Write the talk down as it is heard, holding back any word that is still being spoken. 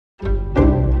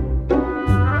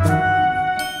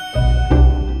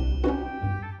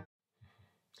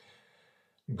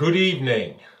Good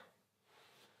evening.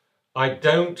 I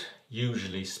don't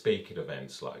usually speak at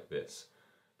events like this,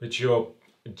 but your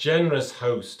generous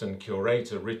host and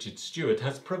curator Richard Stewart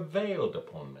has prevailed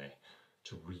upon me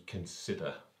to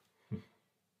reconsider.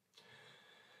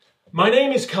 My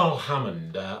name is Carl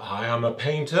Hammond. I am a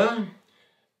painter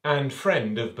and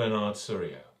friend of Bernard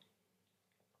Suriau.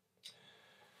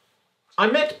 I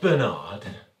met Bernard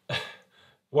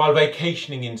while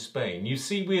vacationing in Spain. You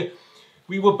see,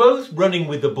 we were both running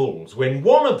with the bulls when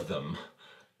one of them,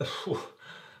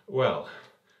 well,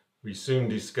 we soon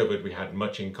discovered we had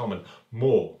much in common,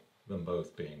 more than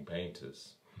both being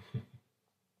painters.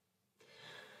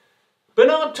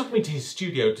 Bernard took me to his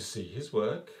studio to see his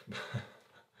work.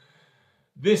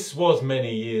 This was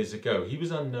many years ago. He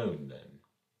was unknown then.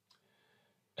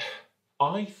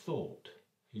 I thought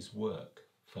his work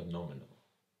phenomenal.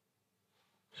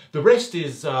 The rest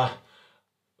is,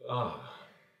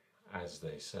 as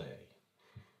they say.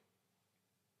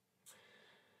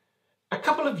 A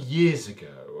couple of years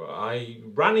ago, I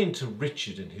ran into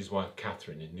Richard and his wife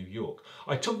Catherine in New York.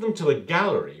 I took them to a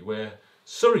gallery where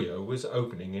Suriau was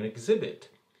opening an exhibit.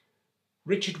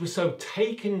 Richard was so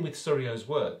taken with Suriau's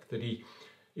work that he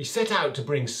set out to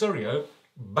bring Suriau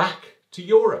back to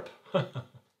Europe.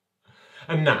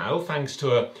 And now, thanks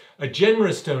to a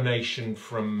generous donation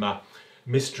from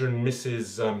Mr. and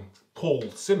Mrs.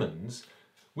 Paul Simmons,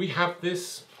 we have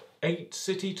this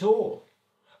 8-city tour.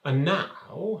 And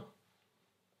now,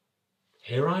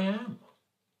 here I am.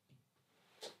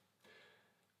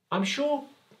 I'm sure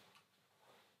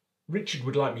Richard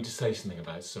would like me to say something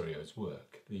about Suriau's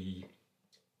work. The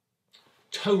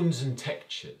tones and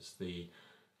textures, the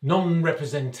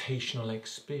non-representational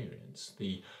experience,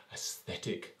 the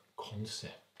aesthetic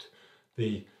concept,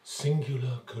 the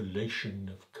singular collation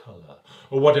of colour,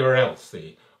 or whatever else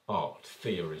the art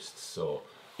theorists or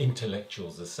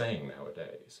intellectuals are saying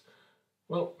nowadays.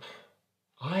 Well,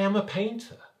 I am a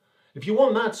painter. If you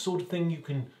want that sort of thing, you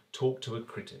can talk to a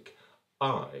critic.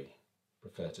 I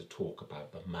prefer to talk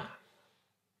about the man.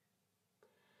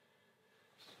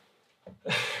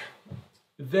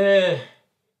 There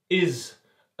is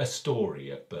a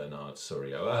story of Bernard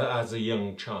Suriau as a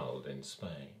young child in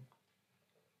Spain.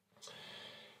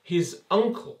 His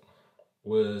uncle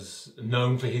was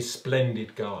known for his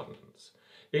splendid gardens.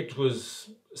 It was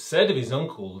said of his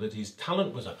uncle that his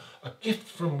talent was a gift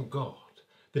from God,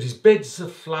 that his beds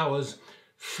of flowers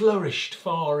flourished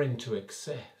far into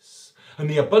excess, and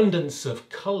the abundance of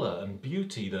colour and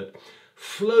beauty that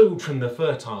flowed from the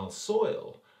fertile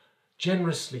soil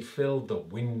generously filled the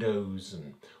windows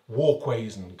and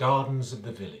walkways and gardens of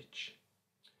the village.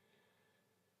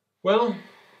 Well,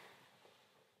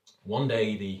 one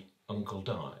day the uncle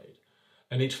died,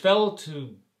 and it fell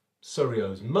to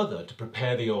Suriau's mother to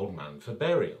prepare the old man for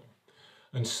burial.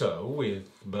 And so, with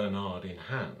Bernard in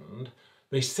hand,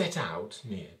 they set out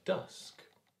near dusk.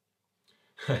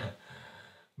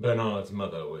 Bernard's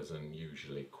mother was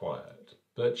unusually quiet,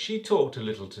 but she talked a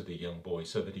little to the young boy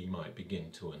so that he might begin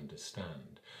to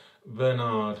understand.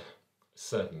 Bernard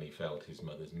certainly felt his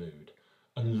mother's mood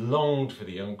and longed for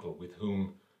the uncle with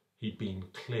whom he'd been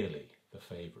clearly the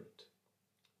favourite.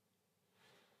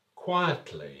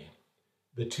 Quietly,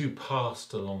 the two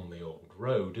passed along the old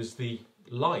road as the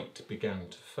light began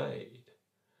to fade.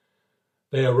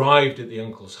 They arrived at the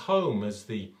uncle's home as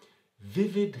the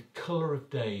vivid colour of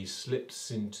day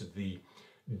slips into the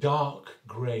dark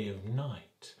grey of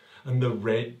night, and the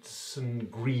reds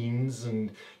and greens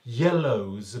and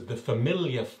yellows of the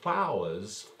familiar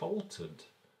flowers faltered,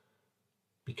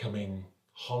 becoming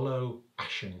hollow,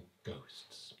 ashen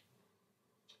ghosts.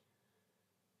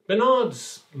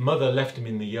 Bernard's mother left him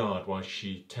in the yard while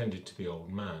she tended to the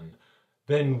old man.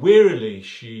 Then wearily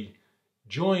she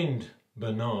joined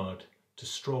Bernard to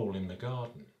stroll in the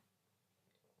garden.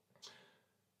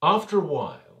 After a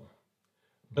while,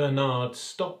 Bernard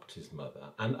stopped his mother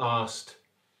and asked,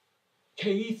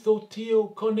 "¿Qué hizo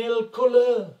tío con el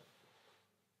color?"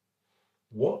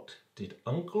 What did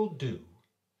uncle do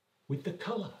with the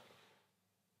colour?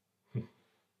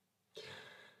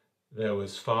 There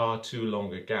was far too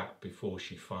long a gap before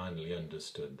she finally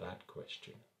understood that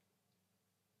question.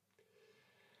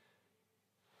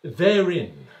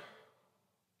 Therein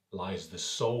lies the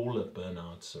soul of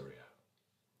Bernard Suriau.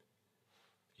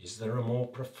 Is there a more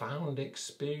profound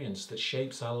experience that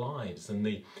shapes our lives than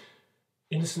the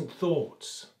innocent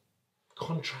thoughts,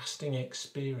 contrasting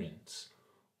experience,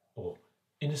 or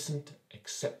innocent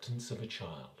acceptance of a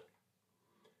child?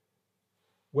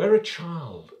 Where a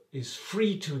child is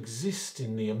free to exist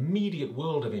in the immediate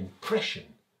world of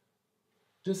impression,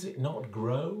 does it not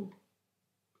grow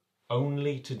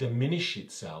only to diminish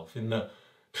itself in the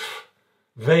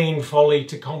vain folly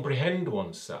to comprehend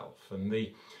oneself, and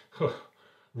the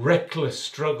reckless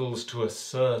struggles to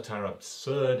assert our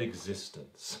absurd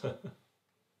existence.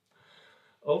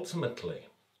 Ultimately,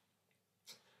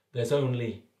 there's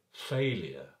only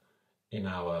failure in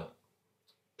our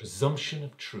presumption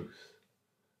of truth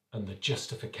and the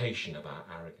justification of our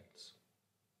arrogance.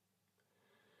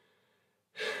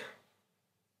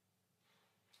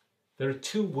 There are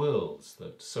two worlds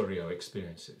that Suryo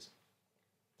experiences.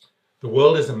 The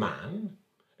world as a man,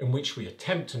 in which we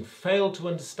attempt and fail to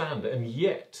understand, and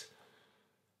yet,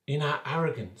 in our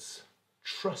arrogance,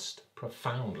 trust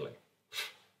profoundly.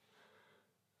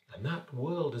 And that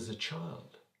world as a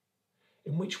child,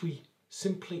 in which we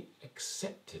simply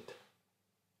accepted,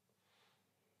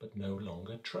 but no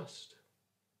longer trust.